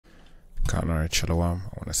Alright, Shalom.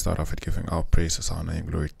 I want to start off with giving all praises, honor,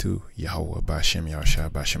 and glory to Yahweh, Ba'ashem, Yahushua,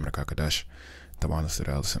 Ba'ashem, Rakakadash, the honors to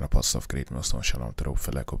the elders and apostles of Great Millstone. Shalom to the hope.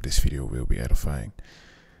 I hope this video will be edifying.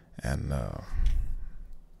 And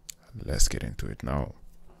let's get into it now.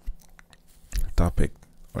 Topic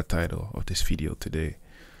or title of this video today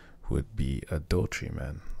would be adultery,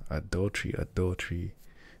 man. Adultery.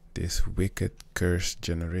 This wicked, cursed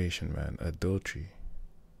generation, man. Adultery.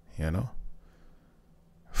 You know?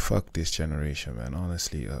 Fuck this generation, man.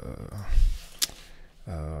 Honestly,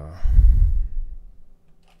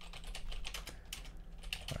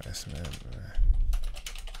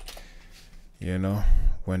 you know,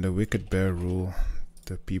 when the wicked bear rule,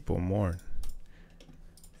 the people mourn.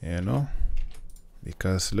 You know,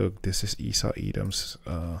 because look, this is Edom's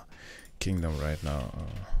kingdom right now.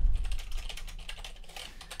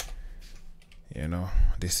 You know,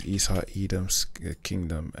 this Edom's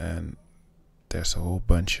kingdom, and there's a whole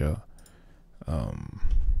bunch of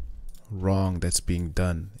wrong that's being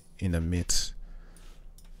done in the midst.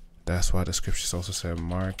 That's why the scriptures also say,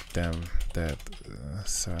 mark them that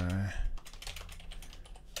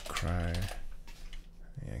cry.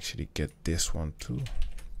 I actually get this one too,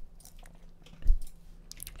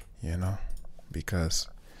 you know, because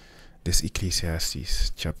this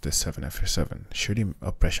Ecclesiastes chapter 7 and verse 7, surely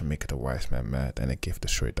oppression maketh a wise man mad, and a gift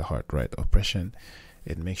destroyeth the heart. Right? Oppression,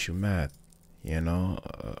 it makes you mad. You know,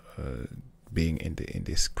 being in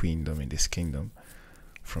this kingdom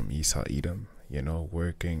from Edom, you know,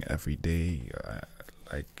 working every day,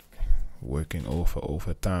 like working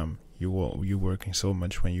overtime. You working so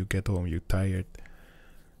much, when you get home you're tired.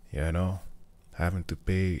 You know, having to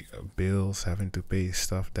pay bills, having to pay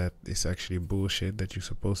stuff that is actually bullshit that you're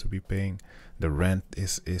supposed to be paying. The rent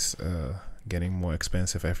is getting more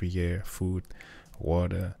expensive every year. Food,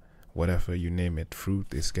 water, whatever you name it,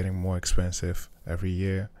 fruit is getting more expensive every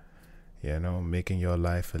year. You know, making your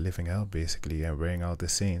life a living hell basically, and wearing out the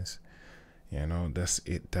saints. You know, that's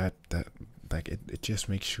it. That like it just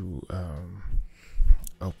makes you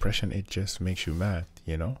oppression. It just makes you mad.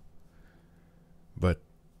 You know, but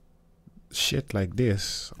shit like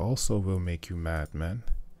this also will make you mad, man.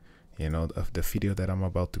 You know, of the video that I'm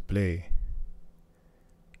about to play.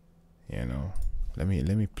 You know, let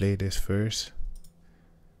me play this first.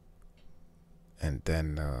 And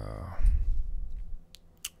then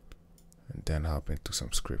hop into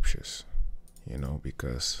some scriptures, you know,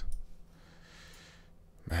 because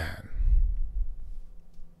man,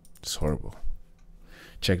 it's horrible.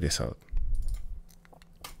 Check this out.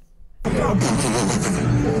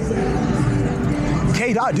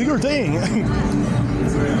 K-Dot, do your thing.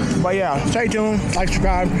 But yeah, stay tuned, like,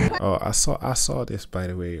 subscribe. Oh, I saw this, by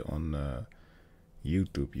the way, on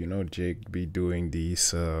YouTube. You know, Jake be doing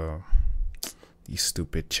these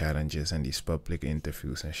stupid challenges and these public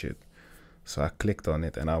interviews and shit. So I clicked on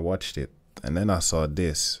it and I watched it, and then I saw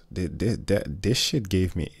this. This shit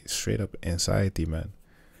gave me straight up anxiety, man.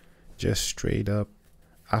 Just straight up,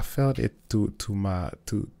 I felt it to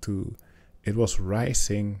it was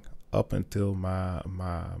rising up until my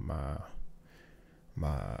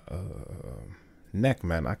neck,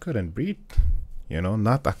 man. I couldn't breathe. You know,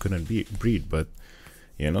 not I couldn't breathe, but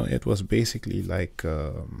you know, it was basically like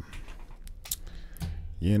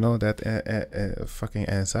you know, that fucking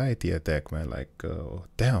anxiety attack, man. Like,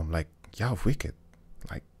 damn, like, y'all wicked.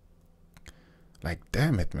 Like,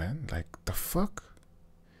 damn it, man. Like, the fuck?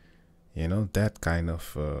 You know, that kind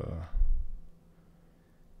of,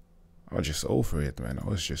 I was just over it, man. I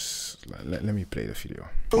was just, let me play the video.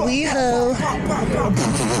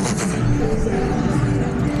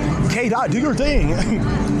 K-Dot, do your thing.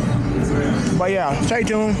 But yeah, stay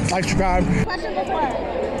tuned, like, subscribe.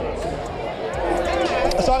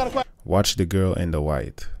 Watch the girl in the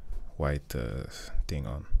white thing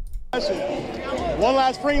on. One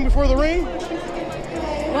last spring before the ring?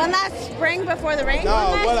 One last spring before the ring?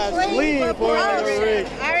 No, one last fling before the ring.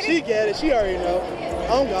 She get it, she already know.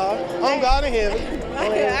 On God in heaven.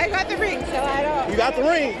 Okay, I got the ring, so I don't. You got the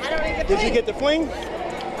ring? I don't get the Did fling. you get the fling?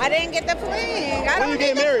 I didn't get the fling. When you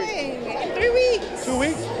get married? In 3 weeks. 2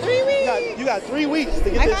 weeks? 3 weeks. You got 3 weeks to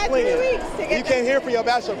get this fling in. 3 weeks to get You came here for your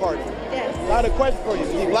bachelor party. Yes. I had a question for you.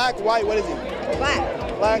 Is he black, white, what is he?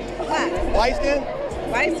 Black. Black? Black. White skin?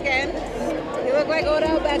 White skin. You look like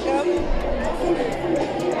Odell Beckham.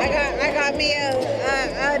 I got me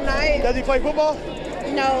a nice. Does he play football?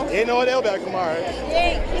 No. He ain't no Odell Beckham, all right.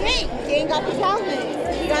 He ain't got the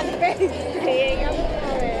talent. He got the face. He ain't got the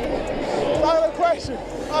talent. Another question.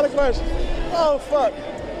 Oh, fuck.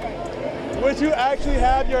 Would you actually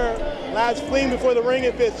have your last fling before the ring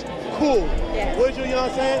if it's cool? Yes. Would you, you know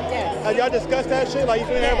what I'm saying? Yes. Have y'all discussed that shit? Like, you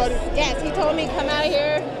feeling everybody? Yes, he told me come out of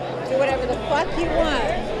here do whatever the fuck you want.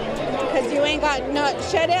 Because you ain't got no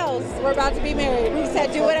Shadels. We're about to be married. We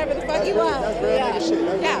said do whatever the fuck you want. That's real nigga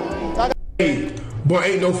shit. Yeah. Hey, boy,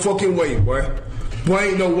 ain't no fucking way, boy. Boy,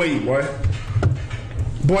 ain't no way, boy.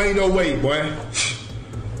 Boy, ain't no way, boy.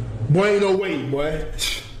 Boy, ain't no way, boy.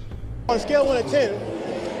 On a scale of 1 to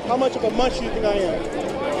 10, how much of a munch do you think I am?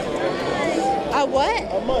 A what?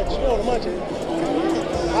 A munch. You know what a munch is?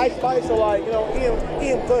 Ice spice, so like, you know,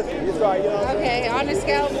 eating pussy. It's like, you know what I'm saying? Okay, on a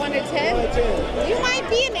scale of 1 to 10? 1 to 10. You might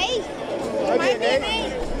be an 8. You might be an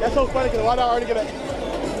 8. That's so funny because why did I already get a...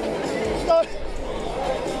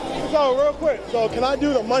 So, real quick, so can I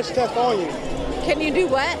do the munch test on you? Can you do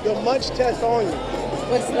what? The munch test on you.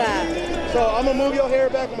 What's that? So I'm gonna move your hair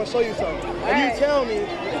back, I'm gonna show you something. And you tell me,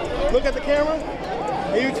 look at the camera,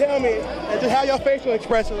 and you tell me, and just have your facial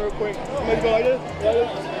expression real quick. I'm gonna go like this, like this.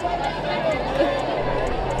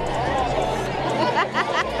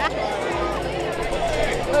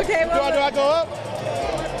 Okay, well, Do I go up?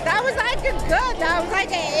 that was like a good. That was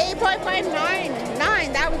like an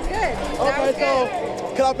 8.59. That was good. Okay, so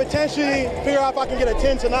can I potentially figure out if I can get a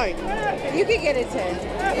 10 tonight? You could get a 10.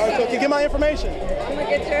 All right, so can you get my information? I'm gonna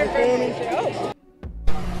get your information. Oh.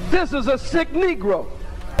 This is a sick Negro.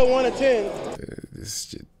 1 to 10.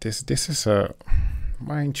 This is a,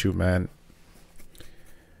 mind you, man.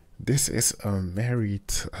 This is a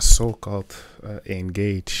married, a so-called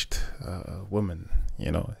engaged woman.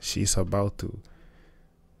 You know, she's about to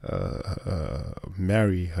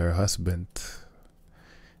marry her husband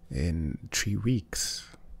in 3 weeks.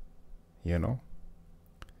 You know,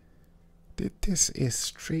 this is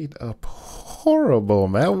straight up horrible,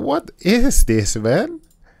 man. What is this, man?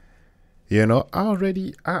 You know,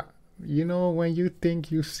 already, you know, when you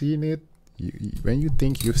think you've seen it, when you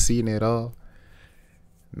think you've seen it all,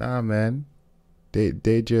 nah, man,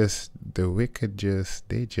 they just, the wicked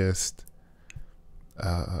they just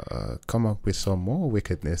come up with some more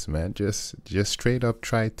wickedness, man. Just straight up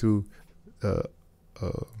try to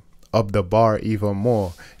up the bar even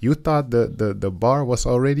more. You thought the bar was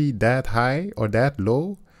already that high or that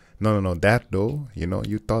low? No, that low. You know,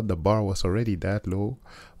 you thought the bar was already that low,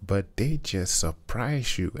 but they just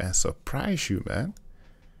surprise you and surprise you, man.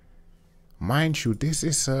 Mind you, this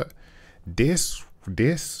is a this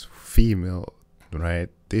female, right?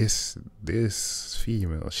 This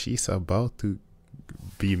female, she's about to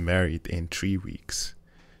be married in 3 weeks,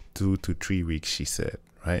 2 to 3 weeks, she said,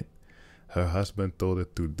 right? Her husband told her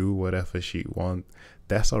to do whatever she want.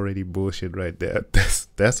 That's already bullshit right there.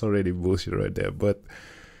 That's already bullshit right there. But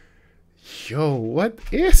yo, what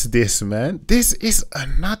is this, man? This is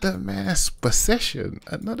another man's possession,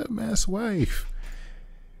 another man's wife.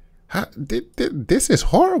 This is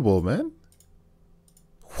horrible, man.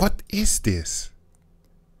 What is this?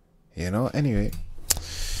 You know, anyway.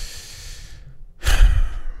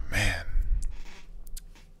 Man.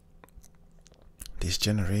 This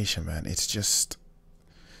generation, man, it's just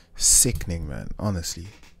sickening, man, honestly.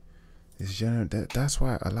 That's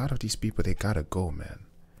why a lot of these people, they gotta go, man.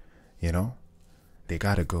 You know? They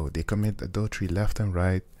gotta go. They commit adultery left and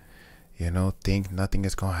right. You know, think nothing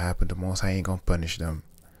is gonna happen. The Most High ain't gonna punish them.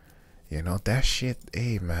 You know, that shit,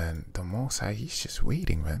 hey, man, the Most High, he's just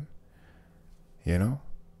waiting, man. You know?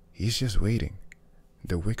 He's just waiting.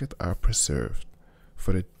 The wicked are preserved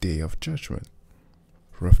for the day of judgment.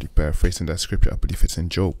 Roughly paraphrasing that scripture, I believe it's in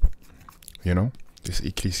Job. You know? This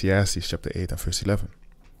Ecclesiastes chapter 8 and verse 11.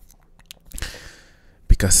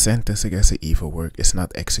 Because sentence against the evil work is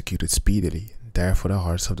not executed speedily, therefore the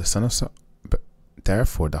hearts of the sons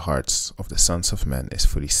of men is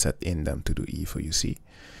fully set in them to do evil, you see.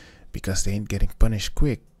 Because they ain't getting punished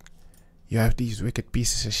quick. You have these wicked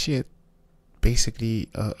pieces of shit basically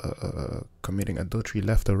committing adultery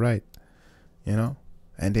left or right, you know,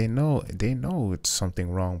 and they know it's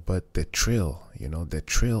something wrong, but the thrill, you know, the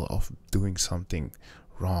thrill of doing something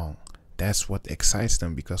wrong, that's what excites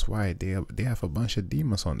them. Because why? They have a bunch of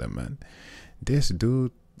demons on them, man. This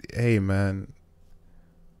dude, hey, man,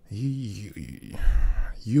 you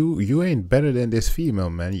ain't better than this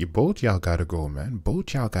female, man. Both y'all gotta go, man.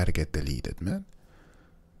 Both y'all gotta get deleted, man.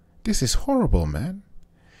 This is horrible, man.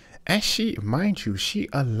 And she, mind you, she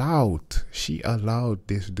allowed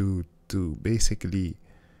this dude to basically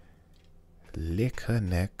lick her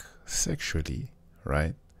neck sexually,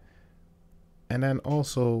 right? And then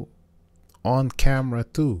also on camera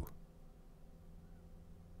too.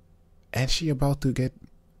 And she about to get,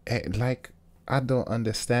 like, I don't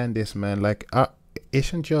understand this, man. Like,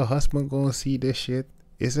 isn't your husband gonna see this shit?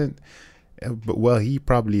 Well, he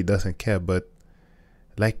probably doesn't care, but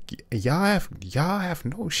like, y'all have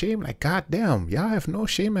no shame. Like, goddamn, y'all have no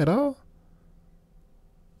shame at all.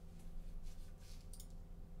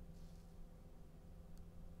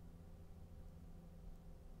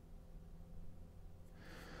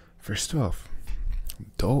 Verse 12.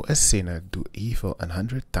 Though a sinner do evil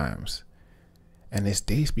 100 times, and his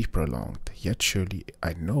days be prolonged, yet surely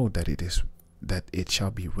I know that it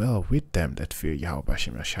shall be well with them that fear Yahweh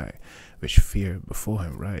Shemashai, which fear before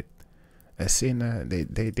him, right? A sinner,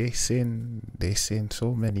 they sin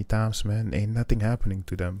so many times, man. Ain't nothing happening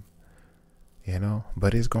to them, you know.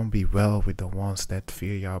 But it's gonna be well with the ones that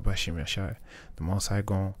fear Yahweh Shemashai. The Most High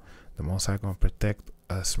gonna protect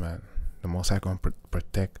us, man. The Most High gonna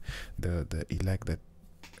protect the elect that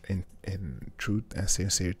in truth and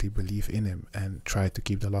sincerity believe in him and try to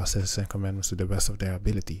keep the law, statutes, and commandments to the best of their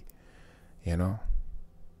ability, you know.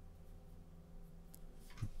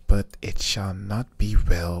 But it shall not be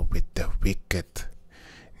well with the wicked,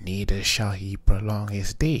 neither shall he prolong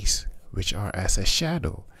his days, which are as a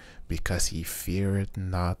shadow, because he feareth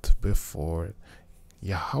not before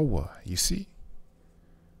Yahweh. You see,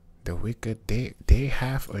 the wicked, they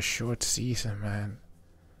have a short season, man.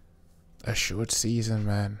 A short season,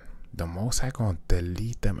 man. The Most High gonna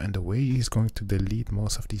delete them, and the way he's going to delete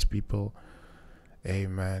most of these people, hey,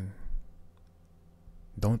 man,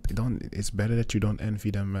 don't it's better that you don't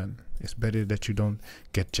envy them, man. It's better that you don't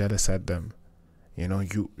get jealous at them, you know,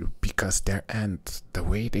 because their end, the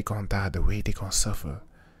way they gonna die, the way they gonna suffer,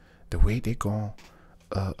 the way they gonna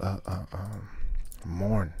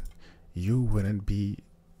mourn, you wouldn't be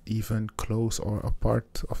even close or a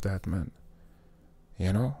part of that, man.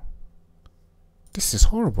 You know, this is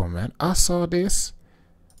horrible, man. I saw this,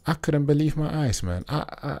 I couldn't believe my eyes, man.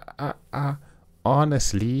 I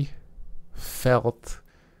honestly felt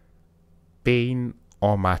pain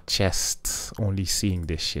on my chest only seeing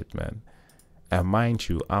this shit, man. And mind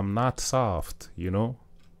you, I'm not soft, you know.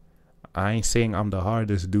 I ain't saying I'm the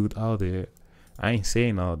hardest dude out there. I ain't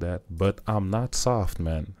saying all that, but I'm not soft,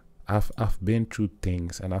 man. I've been through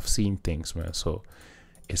things and I've seen things, man. So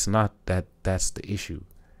it's not that that's the issue.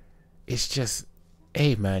 It's just,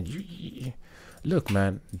 hey, man, you look,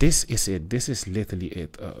 man, this is it. This is literally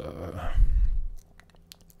it.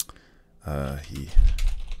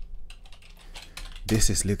 This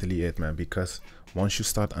is literally it, man, because once you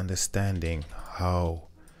start understanding how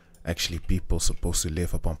actually people supposed to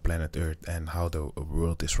live upon planet Earth and how the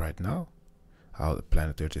world is right now, how the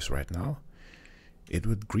planet Earth is right now, it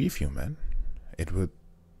would grieve you, man. It would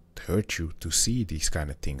hurt you to see these kind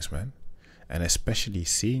of things, man. And especially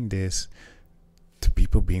seeing this, to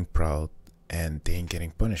people being proud and they ain't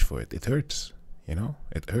getting punished for it. It hurts, you know,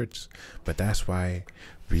 it hurts. But that's why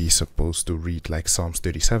we supposed to read like Psalms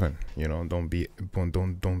 37, you know. Don't be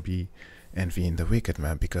envying the wicked,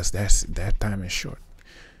 man, because that time is short.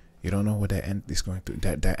 You don't know what the end is going to,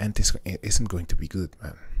 that end isn't going to be good,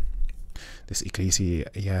 man. This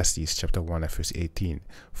Ecclesiastes chapter 1 verse 18,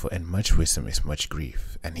 for in much wisdom is much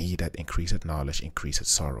grief, and he that increaseth knowledge increaseth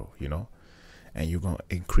sorrow, you know. And you're going to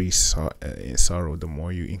increase in sorrow the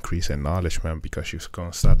more you increase in knowledge, man, because you're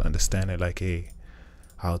going to start understanding, like, hey,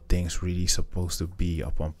 how things really supposed to be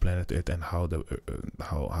upon planet Earth and how the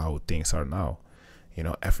how things are now. You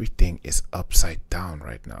know, everything is upside down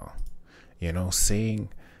right now. You know, saying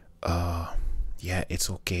yeah, it's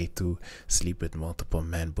okay to sleep with multiple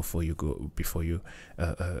men before you go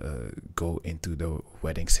into the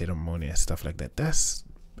wedding ceremony and stuff like that.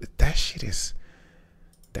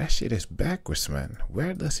 That shit is backwards, man.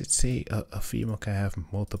 Where does it say a female can have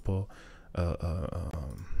multiple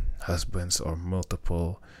husbands or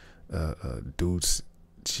multiple dudes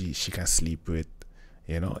she can sleep with?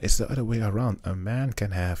 You know, it's the other way around. A man can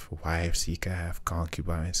have wives, he can have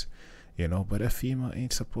concubines, you know, but a female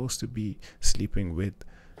ain't supposed to be sleeping with,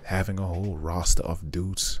 having a whole roster of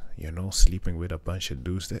dudes, you know, sleeping with a bunch of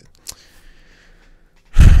dudes.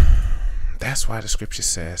 That's why the scripture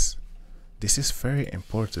says this is very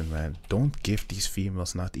important, man. Don't give these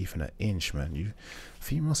females not even an inch, man.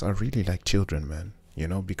 Females are really like children, man, you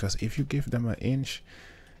know, because if you give them an inch,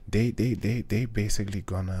 they basically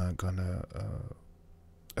gonna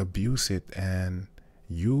abuse it, and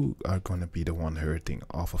you are gonna be the one hurting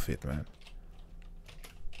off of it, man.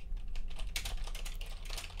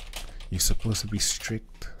 You're supposed to be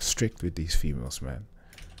strict with these females, man.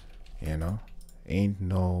 You know, ain't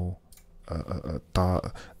no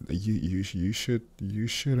you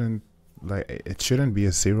shouldn't, like, it shouldn't be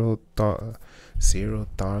a zero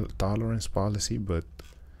tolerance policy, but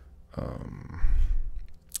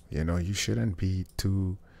you know, you shouldn't be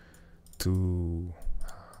too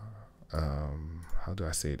how do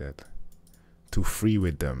I say that, too free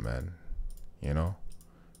with them, man. You know,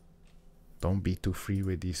 don't be too free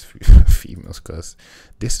with these females, because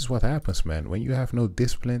this is what happens, man. When you have no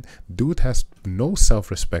discipline, dude has no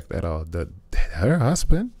self-respect at all. Her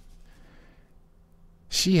husband,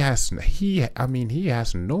 he has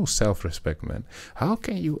no self-respect, man. How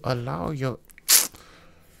can you allow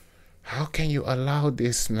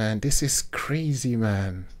this, man? This is crazy,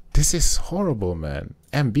 man. This is horrible, man.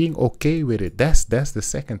 And being okay with it, that's the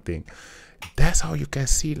second thing. That's how you can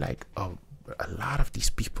see, like, a lot of these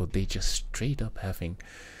people, they just straight up having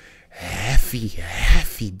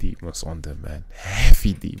heavy demons on them, man.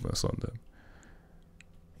 Heavy demons on them.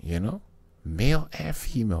 You know, male and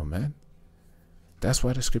female, man. That's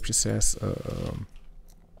why the scripture says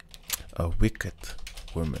a wicked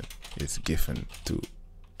woman is given to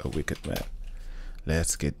a wicked man.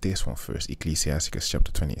 Let's get this one first. Ecclesiasticus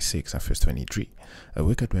chapter 26 and verse 23. A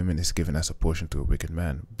wicked woman is given as a portion to a wicked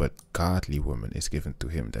man, but godly woman is given to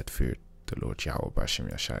him that feared the Lord Yahweh by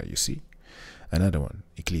YASHARAHLA. You see? Another one.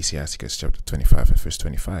 Ecclesiasticus chapter 25 and verse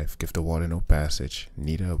 25. Give the water no passage,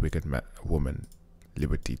 neither a wicked woman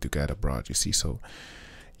liberty to gather abroad. You see? So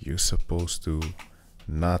you're supposed to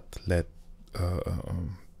not let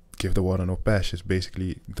give the water no passage.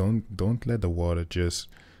 Basically, don't let the water just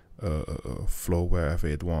flow wherever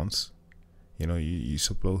it wants. You know, you're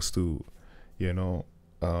supposed to, you know,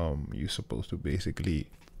 you're supposed to basically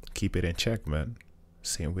keep it in check, man.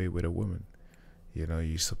 Same way with a woman. You know,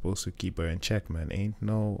 you're supposed to keep her in check, man. Ain't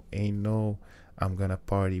no I'm gonna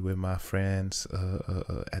party with my friends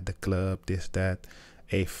at the club, this, that.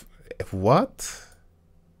 If what?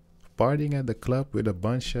 Partying at the club with a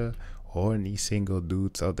bunch of horny single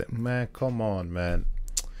dudes out there, man. Come on, man.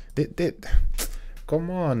 Come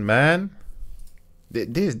on, man.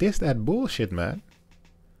 This that bullshit, man.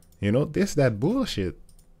 You know, this that bullshit.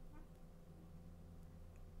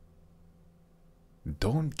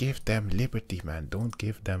 Don't give them liberty, man. Don't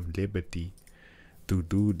give them liberty to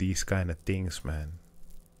do these kind of things, man.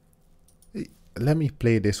 Let me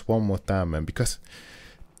play this one more time, man, because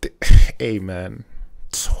hey, man,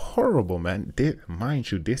 it's horrible, man.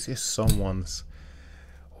 Mind you, this is someone's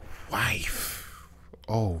wife.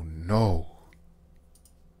 Oh no.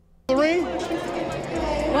 The ring?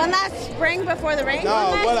 Well, not spring before the rain. No,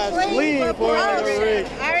 well, I spring before the ring.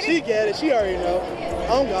 She get it. She already know.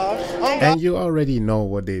 Oh gosh. And you already know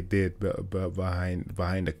what they did behind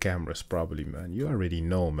the cameras, probably, man. You already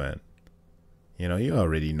know, man. You know, you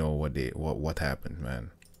already know what happened,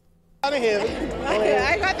 man. Out of here.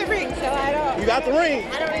 I got the ring, so I don't. You got the ring.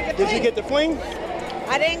 I don't get the Did fling. you get the fling?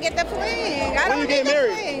 I didn't get the fling. I When don't you get get the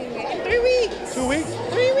married? fling. In 3 weeks. 2 weeks?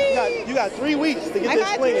 3 weeks. You got 3 weeks to get I this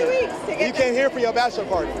got fling 3 in. weeks to get You came this. here for your bachelor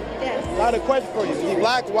party. Yes. I got a question for you. Is he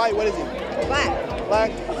black, white? What is he? Black.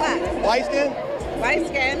 Black? Black. White skin? White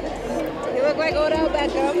skin. You look like Odell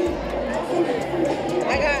Beckham.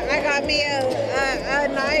 I got me a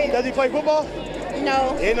night. Does he play football?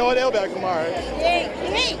 No. He ain't no Odell Beckham, all right.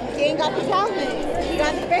 He ain't got the talent. He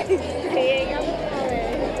got the face. He ain't got the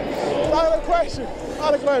talent. Another question.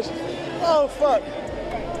 Oh, fuck.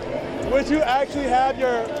 Would you actually have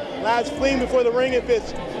your last fling before the ring if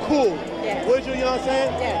it's cool? Yes. Would you, you know what I'm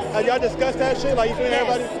saying? Yes. Have y'all discussed that shit? Like, you feeling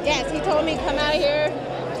everybody? Yes, he told me come out of here,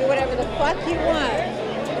 do whatever the fuck you want.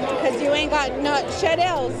 Because you ain't got no shit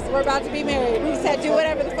else. We're about to be married. He said do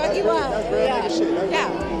whatever the fuck you want. That's real nigga shit.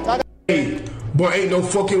 Yeah. Hey, boy, ain't no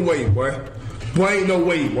fucking way, boy. Boy, ain't no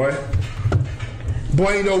way, boy.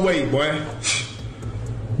 Boy, ain't no way, boy.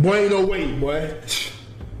 Boy, ain't no way, boy.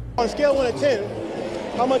 On a scale of 1 to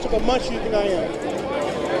 10, how much of a munch do you think I am?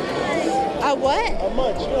 A what? A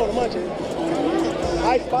munch. You know what a munch is?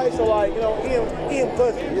 Ice spice, so like, you know, eating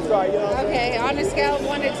pussy. It's like, you know what I'm saying? Okay, on a scale of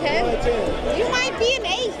 1 to 10? 1 to 10. You might be an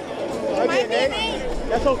 8. You might be an 8.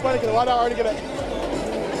 That's so funny because why did I already get a...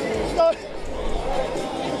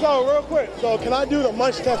 So, real quick, so can I do the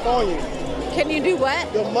munch test on you? Can you do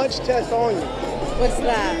what? The munch test on you. What's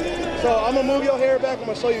that? So I'm gonna move your hair back, I'm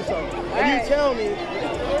gonna show you something. And Alright. you tell me,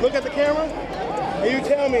 look at the camera, and you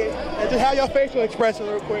tell me, and just have your facial expression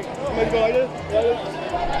real quick. Maybe go like this, like this.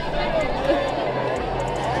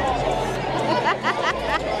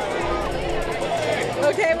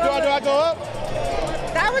 Okay, Do well, I go up?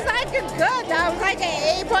 that was like a good. That was like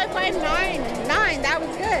an 8.59. That was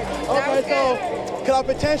good. That Okay, was so can I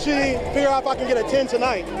potentially figure out if I can get a 10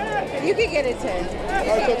 tonight? good. You could get a 10.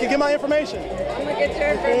 All right, so can you get my information? I'm gonna get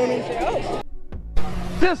your feel me? information. Oh.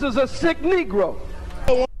 This is a sick Negro.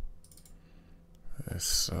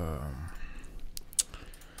 It's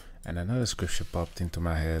and another scripture popped into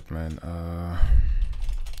my head, man.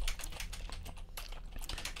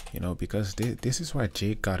 You know, because this is why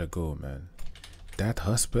Jake gotta go, man. That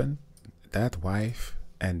husband, that wife,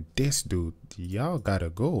 and this dude, y'all gotta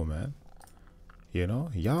go, man. You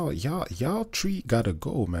know, y'all three gotta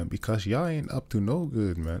go, man, because y'all ain't up to no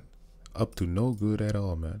good, man. Up to no good at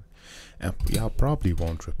all, man. And y'all probably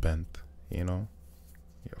won't repent, you know.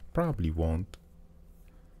 probably won't.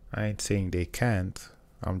 I ain't saying they can't.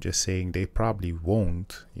 I'm just saying they probably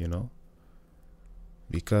won't, you know.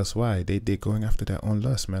 Because why? They're going after their own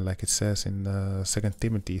lust, man. Like it says in 2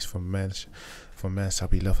 Timothy, for men shall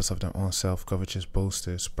be lovers of their own self, covetous,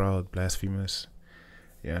 boasters, proud, blasphemous,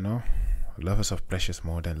 you know. Lovers of pleasures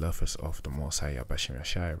more than lovers of the Most High,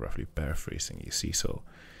 YASHAMIAHLA, roughly paraphrasing, you see. So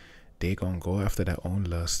they gonna go after their own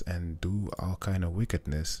lust and do all kind of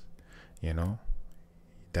wickedness, you know.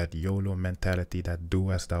 That YOLO mentality, that do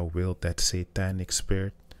as thou wilt, that satanic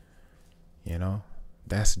spirit, you know.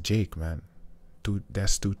 That's Jake, man.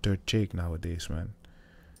 That's 2/3 Jake nowadays, man.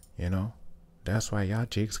 You know. That's why y'all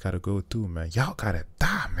Jakes gotta go too, man. Y'all gotta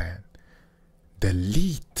die, man.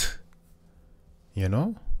 Delete. You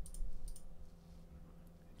know.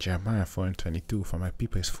 Jeremiah 4:22, for my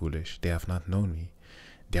people is foolish, they have not known me.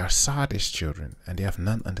 They are Sardis children, and they have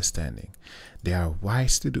none understanding. They are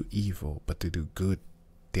wise to do evil, but to do good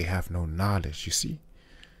they have no knowledge. You see,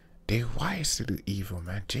 they wise to do evil,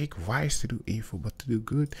 man. Jake wise to do evil, but to do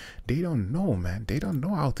good they don't know, man. They don't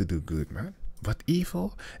know how to do good, man. But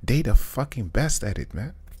evil, they the fucking best at it,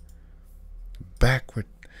 man. Backward.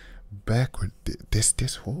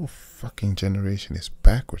 This whole fucking generation is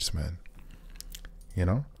backwards, man. You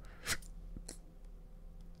know,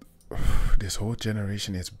 this whole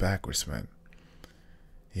generation is backwards, man.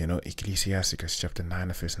 You know, Ecclesiasticus chapter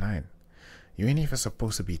 9 verse 9. You ain't even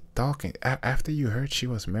supposed to be talking. After you heard she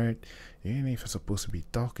was married, you ain't even supposed to be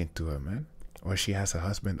talking to her, man. Or she has a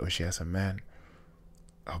husband, or she has a man,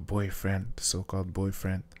 a boyfriend, so-called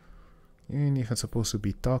boyfriend. You ain't even supposed to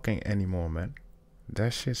be talking anymore, man.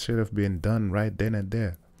 That shit should have been done right then and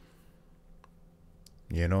there.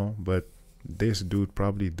 You know, but this dude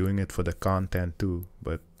probably doing it for the content too.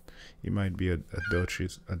 But he might be an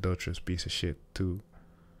adulterous piece of shit too.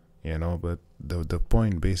 You know, but the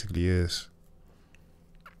point basically is,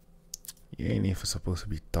 you ain't even supposed to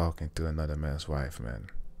be talking to another man's wife, man.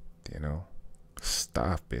 You know,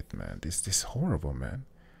 stop it, man. This horrible, man.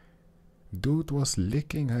 Dude was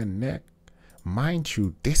licking her neck. Mind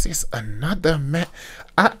you, this is another man.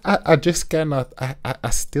 I just cannot. I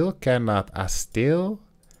still cannot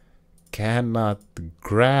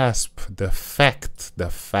grasp the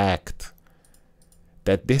fact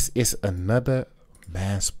that this is another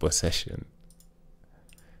man's possession,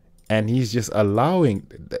 and he's just allowing.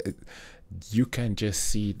 You can just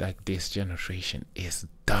see like this generation is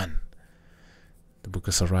done. The book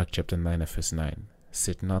of Sirach chapter 9 verse 9.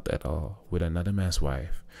 Sit not at all with another man's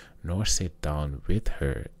wife, nor sit down with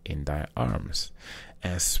her in thy arms,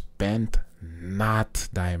 and spend not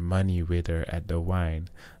thy money with her at the wine,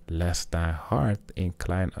 lest thy heart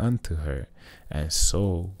incline unto her, and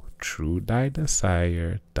so through thy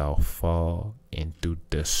desire thou fall into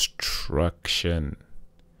destruction.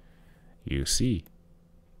 You see,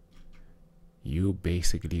 you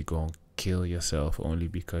basically gonna kill yourself only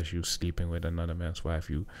because you sleeping with another man's wife.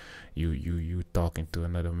 You talking to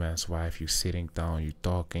another man's wife. You sitting down, you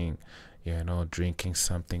talking, you know, drinking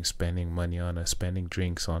something, spending money on her, spending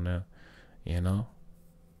drinks on her, you know.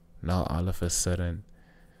 Now all of a sudden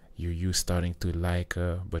you starting to like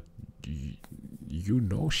her, but you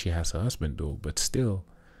know she has a husband though, but still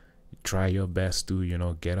try your best to, you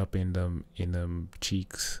know, get up in them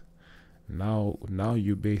cheeks. Now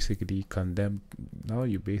you basically condemned. Now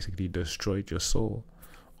you basically destroyed your soul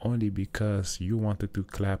only because you wanted to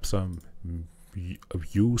clap some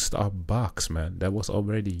used up box, man. That was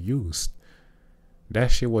already used. That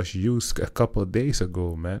shit was used a couple of days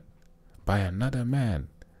ago, man, by another man.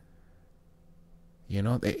 You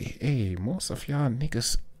know, hey, most of y'all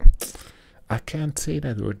niggas, I can't say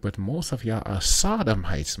that word, but most of y'all are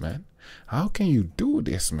sodomites, man. How can you do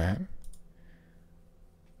this, man?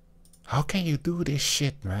 How can you do this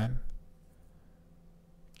shit, man?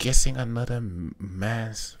 Kissing another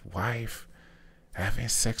man's wife, having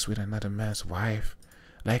sex with another man's wife.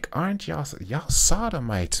 Like, aren't y'all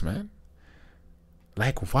sodomites, man?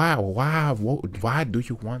 Like, why do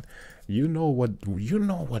you want? You know what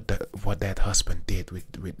that husband did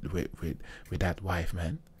with that wife,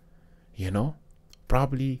 man. You know,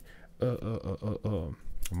 probably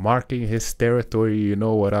marking his territory. You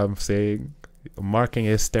know what I'm saying? Marking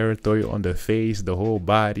his territory on the face, the whole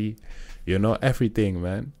body, you know, everything,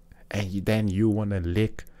 man. And then you wanna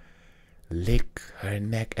lick her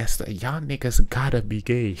neck. Y'all niggas gotta be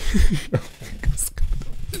gay.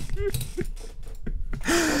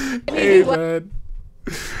 Hey, man.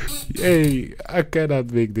 Hey, I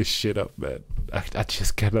cannot make this shit up, man. I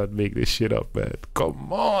just cannot make this shit up, man.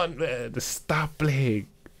 Come on, man. Stop playing.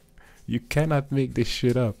 You cannot make this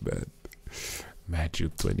shit up, man. Matthew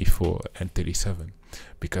 24:37.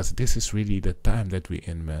 because this is really the time that we're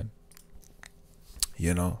in, man.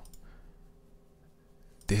 You know,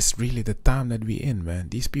 this is really the time that we're in, man.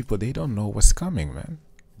 These people, they don't know what's coming, man.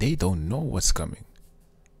 They don't know what's coming.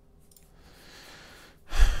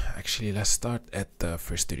 Actually, let's start at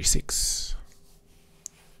verse 36.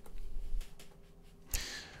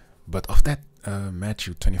 But of that,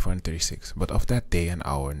 Matthew 24 and 36. But of that day and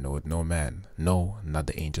hour knoweth no man, no, not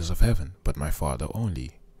the angels of heaven, but my Father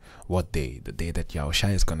only. What day? The day that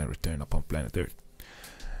Yahushua is gonna return upon planet Earth.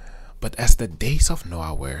 But as the days of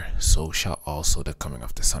Noah were, so shall also the coming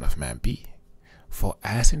of the Son of Man be. For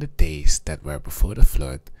as in the days that were before the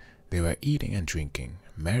flood, they were eating and drinking,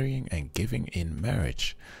 marrying and giving in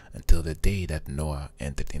marriage, until the day that Noah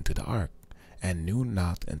entered into the ark, and knew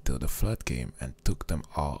not until the flood came and took them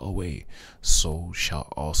all away, so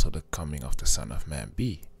shall also the coming of the Son of Man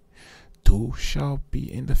be. Two shall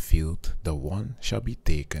be in the field, the one shall be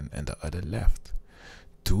taken and the other left.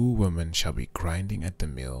 Two women shall be grinding at the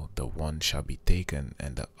mill, the one shall be taken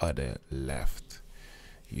and the other left.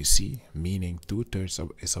 You see, meaning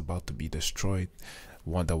 2/3 is about to be destroyed,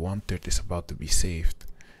 the 1/3 is about to be saved.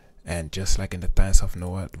 And just like in the times of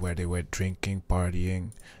Noah, where they were drinking,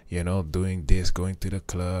 partying, you know, doing this, going to the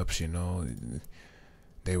clubs, you know,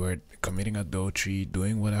 they were committing adultery,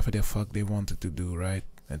 doing whatever the fuck they wanted to do, right?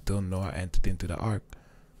 Until Noah entered into the ark.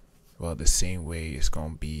 Well, the same way it's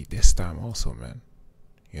gonna be this time also, man.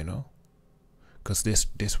 You know, because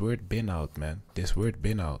this word been out, man. This word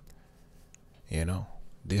been out. You know,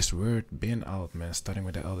 this word been out, man. Starting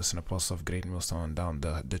with the elders and apostles of Great Millstone down,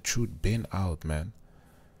 the truth been out, man.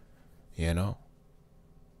 You know,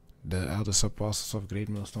 the elders apostles of Great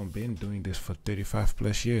Millstone been doing this for 35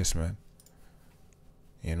 plus years, man.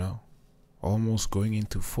 You know, almost going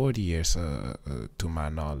into 40 years to my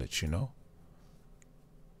knowledge, you know.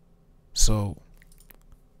 So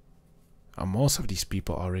most of these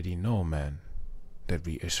people already know, man, that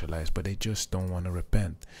we Israelites, but they just don't want to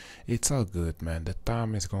repent. It's all good, man. The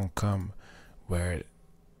time is gonna come where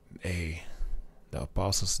the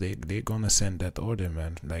apostles, they're gonna send that order,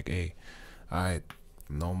 man. Like, hey, alright,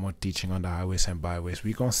 no more teaching on the highways and byways.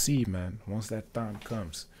 We gonna see, man, once that time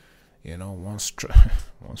comes. You know, once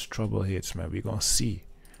trouble hits, man, we gonna see.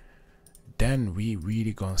 Then we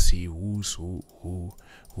really gonna see who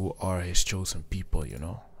are his chosen people, you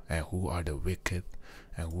know, and who are the wicked,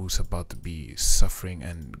 and who's about to be suffering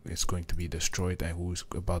and is going to be destroyed, and who's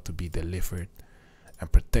about to be delivered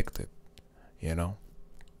and protected, you know.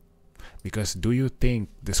 Because do you think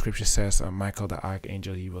the scripture says Michael the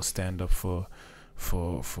archangel, he will stand up for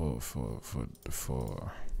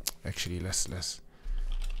actually let's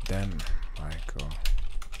then Michael,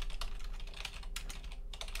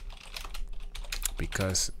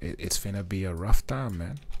 because it's finna be a rough time,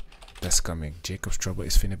 man. That's coming. Jacob's trouble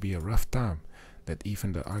is finna be a rough time, that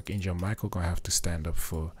even the archangel Michael gonna have to stand up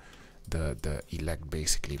for the elect,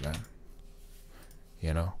 basically, man.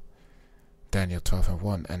 You know, Daniel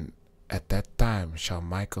 12:1, and at that time shall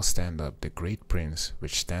Michael stand up, the great prince,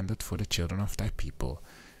 which standeth for the children of thy people,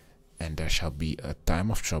 and there shall be a time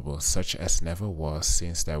of trouble, such as never was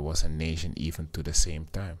since there was a nation, even to the same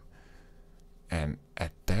time. And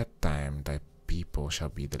at that time thy people shall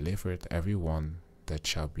be delivered, every one that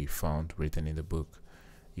shall be found written in the book.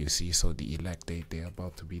 You see, so the elect, they're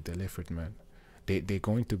about to be delivered, man. They're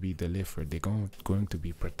going to be delivered. They're going to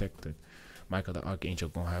be protected. Michael the archangel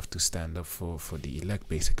gonna have to stand up for the elect,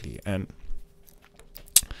 basically. And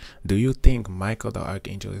do you think Michael the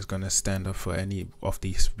archangel is gonna stand up for any of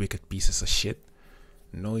these wicked pieces of shit?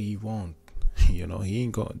 No, he won't. You know, he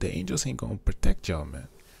ain't gonna. The angels ain't gonna protect y'all, man.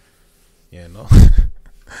 You know.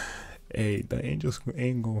 Hey, the angels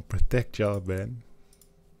ain't gonna protect y'all, man.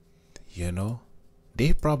 You know,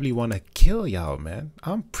 they probably wanna kill y'all, man.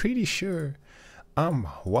 I'm pretty sure. I'm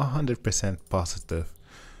 100% positive.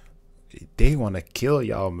 They wanna kill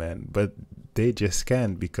y'all, man, but they just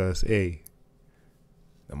can't, because hey,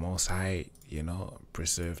 the Most High, you know,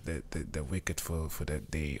 preserve the wicked for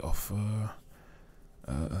that day of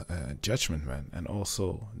judgment, man. And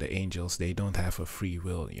also the angels, they don't have a free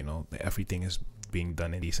will, you know. Everything is being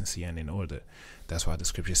done in decency and in order. That's why the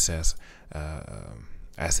scripture says,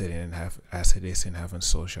 as it is in heaven,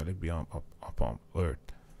 so shall it be upon earth.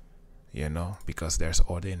 You know, because there's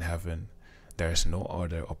order in heaven. There's no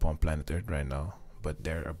order upon planet Earth right now, but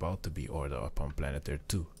there about to be order upon planet Earth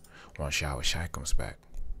too, once Yahushua comes back,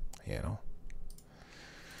 you know.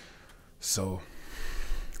 So,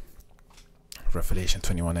 Revelation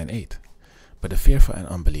 21:8. But the fearful and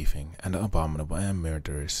unbelieving, and the abominable, and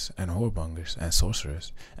murderers, and whoremongers, and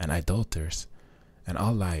sorcerers, and idolaters, and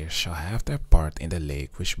all liars shall have their part in the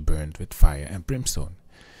lake which burned with fire and brimstone,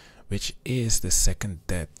 which is the second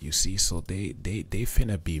death, you see. So they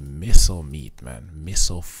finna be missile meat, man,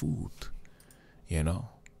 missile food, you know.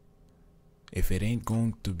 If it ain't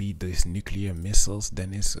going to be these nuclear missiles,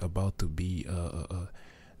 then it's about to be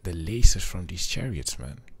the lasers from these chariots,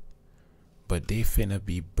 man. But they finna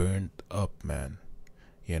be burned up, man,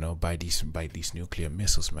 you know, by these nuclear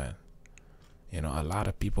missiles, man. You know, a lot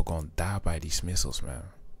of people gonna die by these missiles, man.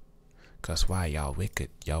 Cause why? Y'all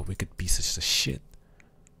wicked pieces of shit,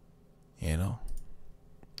 you know.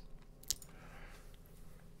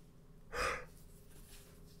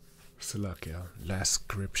 So look, yeah, last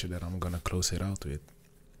scripture that I'm gonna close it out with,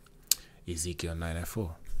 Ezekiel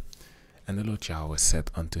 9:4. And the Lord Yahweh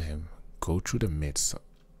said unto him, go through the midst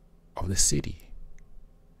of the city,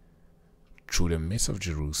 through the midst of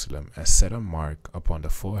Jerusalem, and set a mark upon the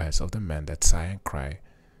foreheads of the men that sigh and cry,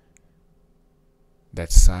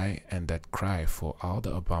 that cry for all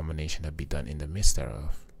the abomination that be done in the midst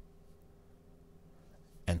thereof.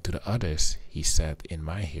 And to the others he said in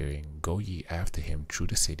my hearing, go ye after him through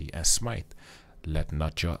the city, and smite. Let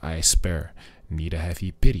not your eyes spare, neither have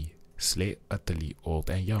ye pity. Slay utterly old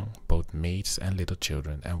and young, both maids and little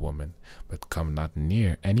children and women, but come not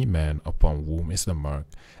near any man upon whom is the mark,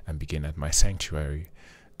 and begin at my sanctuary.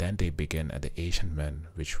 Then they begin at the ancient men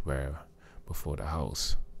which were before the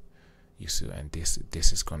house. You see, and this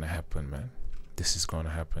is gonna happen, man. This is gonna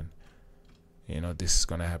happen. You know, this is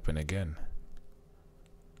gonna happen again.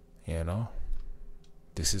 You know,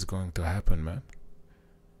 this is going to happen, man.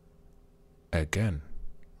 Again.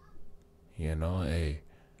 You know, hey,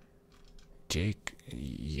 Jake,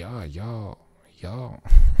 y'all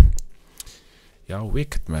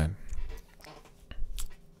wicked, man.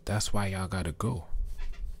 That's why y'all gotta go.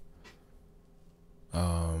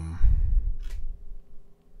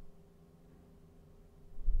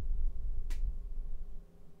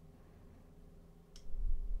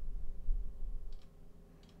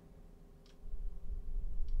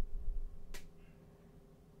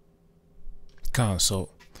 So,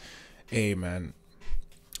 hey, man,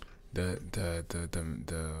 the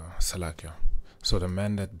Salakia. So the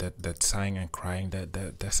man that sighing and crying,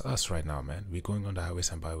 that's us right now, man. We're going on the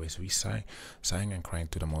highways and byways. We sighing and crying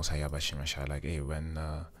to the Most High YASHAMIAHLA, like, hey, when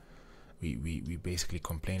we basically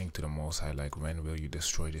complaining to the Most High, like, when will you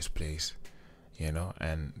destroy this place, you know?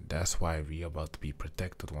 And that's why we about to be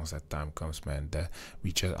protected once that time comes, man. That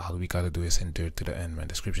we just, all we gotta do is endure to the end, man.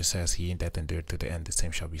 The scripture says, he that endured to the end, the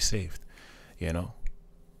same shall be saved, you know.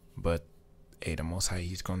 But hey, the Most High,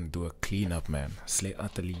 he's gonna do a cleanup, man. Slay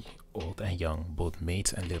utterly old and young, both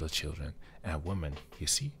maids and little children and women, you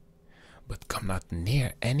see. But come not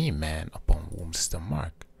near any man upon whom is the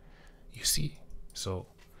mark, you see. So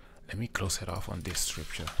let me close it off on this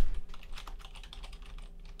scripture.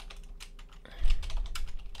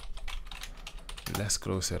 Let's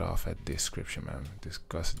close it off at this scripture, man,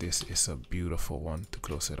 because this is a beautiful one to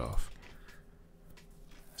close it off.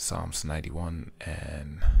 Psalms 91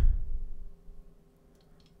 and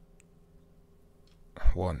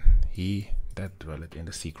 1. He that dwelleth in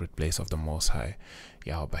the secret place of the Most High,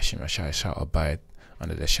 Yahweh shall abide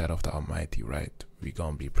under the shadow of the Almighty, right? We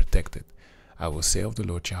gonna be protected. I will say of the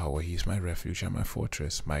Lord Yahweh, he is my refuge and my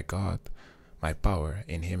fortress, my God, my power,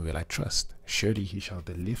 in him will I trust. Surely he shall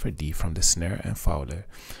deliver thee from the snare and fowler,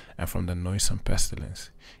 and from the noisome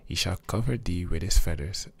pestilence. He shall cover thee with his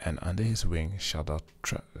feathers, and under his wings shalt thou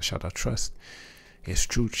trust. His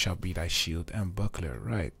truth shall be thy shield and buckler,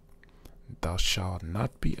 right? Thou shalt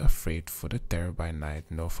not be afraid for the terror by night,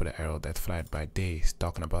 nor for the arrow that flieth by day.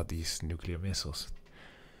 Talking about these nuclear missiles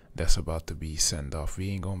that's about to be sent off.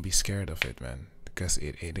 We ain't gonna be scared of it, man, because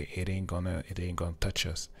it ain't gonna touch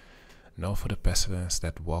us. Nor for the pestilence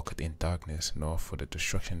that walketh in darkness, nor for the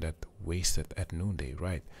destruction that wasteth at noonday,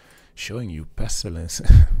 right? Showing you pestilence.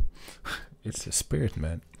 It's a spirit,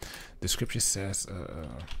 man. The scripture says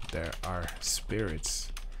there are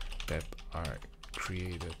spirits that are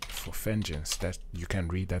created for vengeance. That you can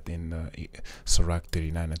read that in Sirach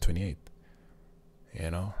 39 and 28.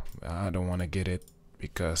 You know, I don't want to get it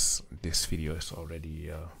because this video is already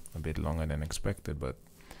a bit longer than expected, but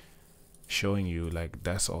showing you, like,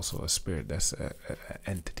 that's also a spirit. That's a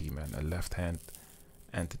entity, man, a left hand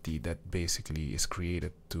entity that basically is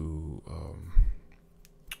created to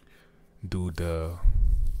do the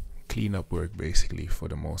cleanup work, basically, for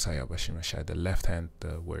the Most High YASHAMIAHLA, the left hand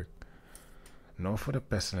work. Nor for the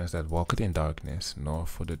pestilence that walketh in darkness, nor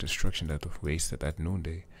for the destruction that wasteth at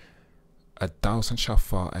noonday. 1,000 shall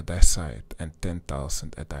fall at thy side, and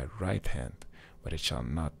 10,000 at thy right hand, but it shall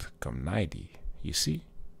not come nigh thee. You see,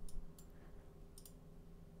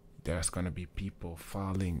 there's gonna be people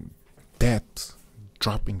falling dead,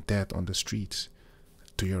 dropping dead on the streets,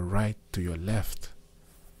 to your right, to your left.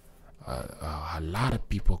 A lot of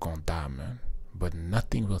people gonna die, man, but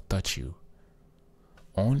nothing will touch you.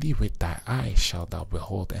 Only with thy eyes shalt thou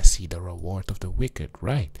behold and see the reward of the wicked,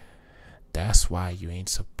 right? That's why you ain't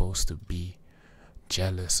supposed to be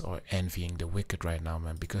jealous or envying the wicked right now,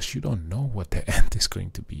 man, because you don't know what the end is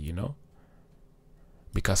going to be, you know?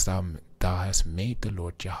 Because thou hast made the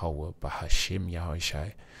Lord Yahweh, Bahashim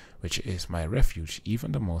Yahushai, which is my refuge,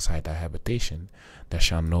 even the Most High thy habitation. There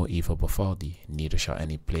shall no evil befall thee, neither shall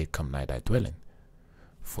any plague come nigh thy dwelling.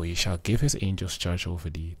 For he shall give his angels charge over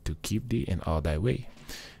thee, to keep thee in all thy way.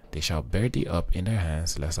 They shall bear thee up in their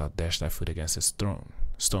hands, lest thou dash thy foot against a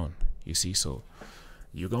stone. You see, so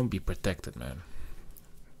you're gonna be protected, man.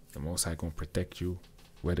 The Most High gonna protect you,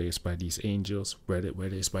 whether it's by these angels, whether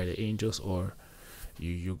it's by the angels, or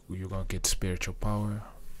you're gonna get spiritual power,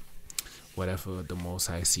 whatever the Most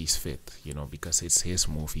High sees fit, you know, because it's his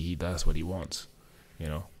movie. He does what he wants, you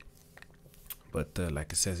know. But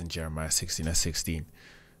like it says in Jeremiah 16:16,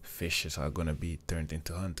 fishes are gonna be turned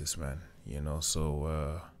into hunters, man, you know.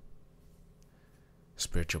 So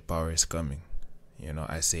spiritual power is coming, you know.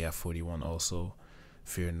 Isaiah 41 also,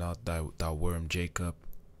 fear not thou worm Jacob,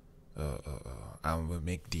 I will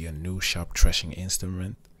make thee a new sharp threshing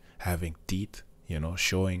instrument, having teeth, you know,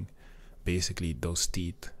 showing basically those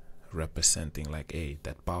teeth representing like, hey,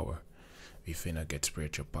 that power. We finna get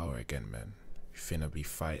spiritual power again, man. We finna be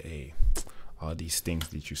fight, all these things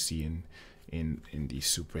that you see in these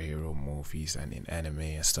superhero movies and in anime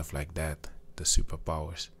and stuff like that, the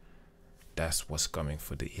superpowers. That's what's coming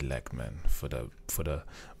for the elect, man, for the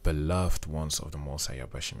beloved ones of the Most High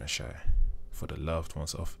YASHAMIAHLA, for the loved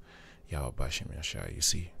ones of YASHAMIAHLA. You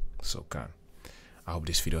see, so can. I hope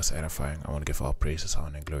this video is edifying. I want to give all praises,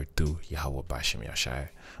 honor, and glory to Yahweh YASHAMIAHLA,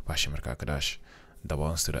 Kadash, the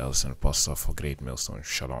ones to the elders and apostles for great millstone.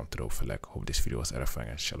 Shalom to the overleg. Hope this video was edifying,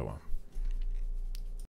 and shalom.